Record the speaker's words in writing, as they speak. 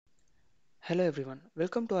Hello everyone,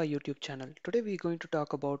 welcome to our YouTube channel. Today we are going to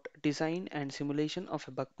talk about design and simulation of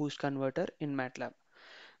a buck boost converter in Matlab.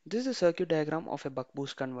 This is a circuit diagram of a buck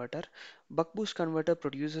boost converter. Buck boost converter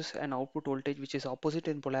produces an output voltage which is opposite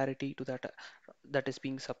in polarity to that is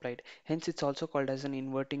being supplied. Hence, it's also called as an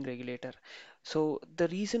inverting regulator. So the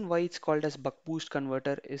reason why it's called as buck boost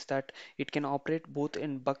converter is that it can operate both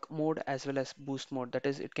in buck mode as well as boost mode. That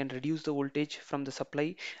is, it can reduce the voltage from the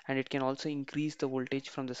supply and it can also increase the voltage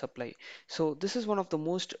from the supply. So this is one of the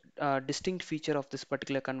most distinct feature of this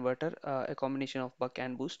particular converter, a combination of buck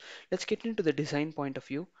and boost. Let's get into the design point of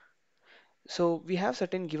view. So we have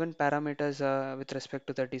certain given parameters with respect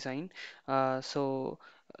to the design. So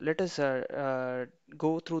let us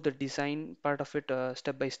go through the design part of it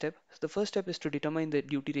step by step. So the first step is to determine the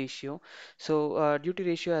duty ratio. So duty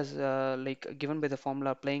ratio as like given by the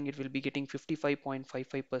formula applying it will be getting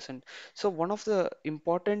 55.55%. So one of the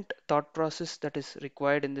important thought process that is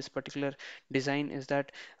required in this particular design is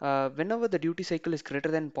that whenever the duty cycle is greater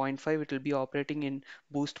than zero point 0.5, it will be operating in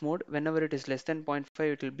boost mode. Whenever it is less than zero point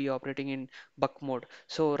 0.5, it will be operating in buck mode.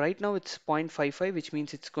 So right now it's 0.55, which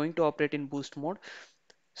means it's going to operate in boost mode.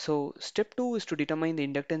 So step two is to determine the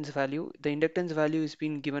inductance value. The inductance value is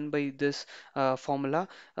being given by this formula.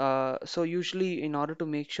 So usually in order to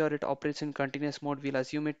make sure it operates in continuous mode, we'll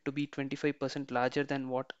assume it to be 25% larger than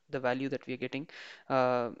what the value that we are getting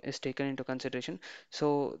is taken into consideration.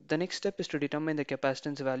 So the next step is to determine the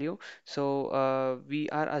capacitance value. So we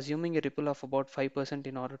are assuming a ripple of about 5%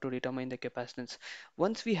 in order to determine the capacitance.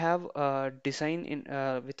 Once we have design in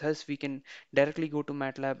with us, we can directly go to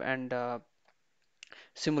Matlab and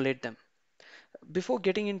simulate them. Before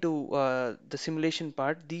getting into the simulation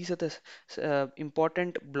part, these are the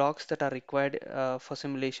important blocks that are required for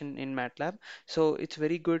simulation in MATLAB. So it's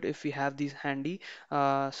very good if we have these handy.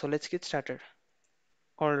 So let's get started.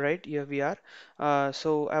 All right, here we are.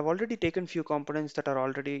 So I've already taken few components that are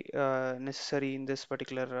already necessary in this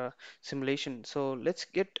particular simulation. So let's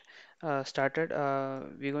get started.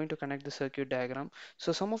 We're going to connect the circuit diagram.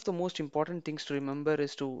 So some of the most important things to remember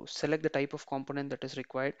is to select the type of component that is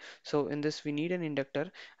required. So in this, we need an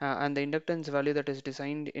inductor, and the inductance value that is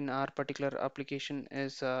designed in our particular application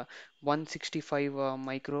is 165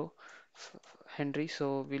 micro Henry.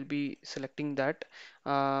 So we'll be selecting that.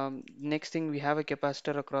 Next thing, we have a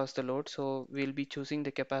capacitor across the load, so we'll be choosing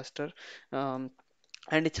the capacitor,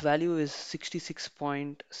 and its value is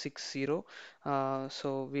 66.60.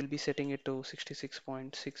 So we'll be setting it to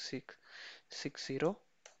 66.6660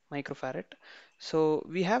 microfarad. So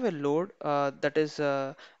we have a load that is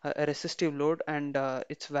a resistive load, and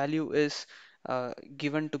its value is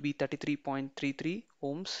given to be 33.33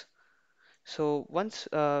 ohms. So once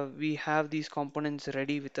we have these components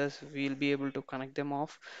ready with us, we'll be able to connect them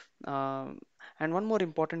off. Um, and one more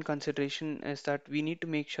important consideration is that we need to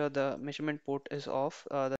make sure the measurement port is off.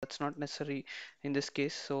 That's not necessary in this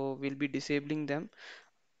case, so we'll be disabling them.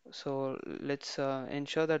 So let's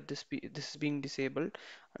ensure that this is being disabled.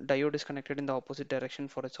 Diode is connected in the opposite direction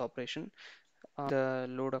for its operation, the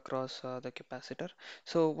load across the capacitor.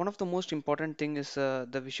 So one of the most important thing is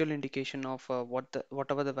the visual indication of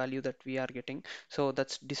whatever the value that we are getting. So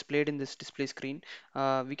that's displayed in this display screen.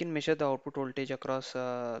 We can measure the output voltage across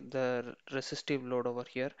the resistive load over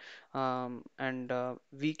here, and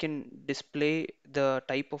we can display the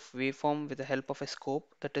type of waveform with the help of a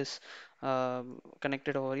scope that is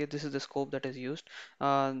connected over here. This is the scope that is used.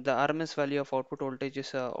 The RMS value of output voltage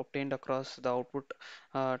is obtained across the output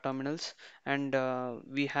terminals, and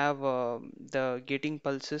we have the gating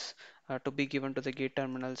pulses to be given to the gate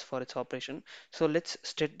terminals for its operation. So let's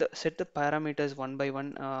set the parameters one by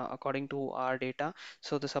one according to our data.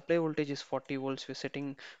 So the supply voltage is 40 volts. We're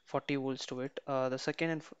setting 40 volts to it. The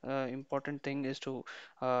second and important thing is to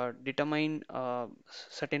determine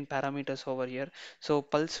certain parameters over here. So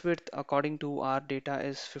pulse width according to our data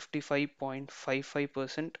is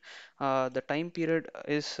 55.55%. The time period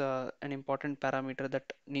is an important parameter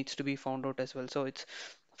that needs to be found out as well. So it's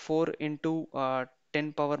 4 into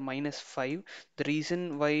 10 power minus 5. The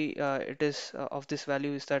reason why it is of this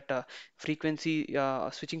value is that frequency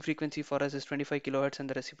switching frequency for us is 25 kilohertz, and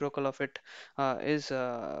the reciprocal of it is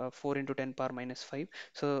 4 into 10 power minus 5.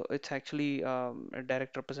 So it's actually a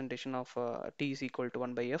direct representation of t is equal to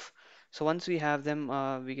 1 by f. So once we have them,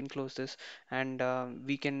 we can close this, and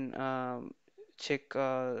we can check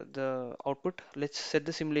the output. Let's set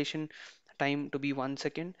the simulation time to be 1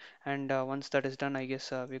 second, and once that is done, I guess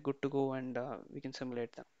we're good to go, and we can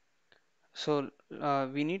simulate them. So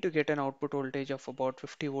we need to get an output voltage of about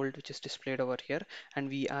 50 volt, which is displayed over here, and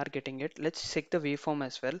we are getting it. Let's check the waveform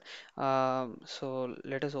as well. So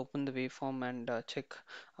let us open the waveform and check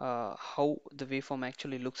how the waveform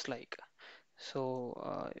actually looks like.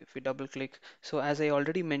 If we double click, so as I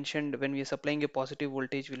already mentioned, when we are supplying a positive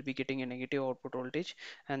voltage, we'll be getting a negative output voltage,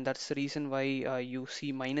 and that's the reason why you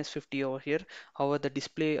see -50 over here. However, the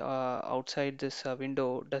display outside this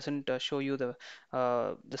window doesn't show you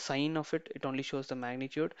the sign of it. It only shows the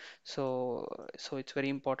magnitude. So it's very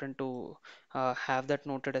important to have that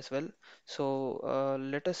noted as well.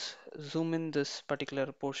 Let us zoom in this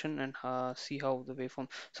particular portion and see how the waveform.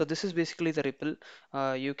 So this is basically the ripple.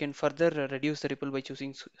 You can further reduce the ripple by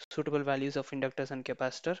choosing suitable values of inductors and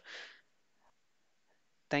capacitor.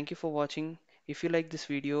 Thank you for watching. If you like this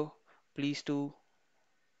video, please do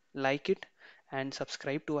like it and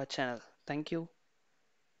subscribe to our channel. Thank you.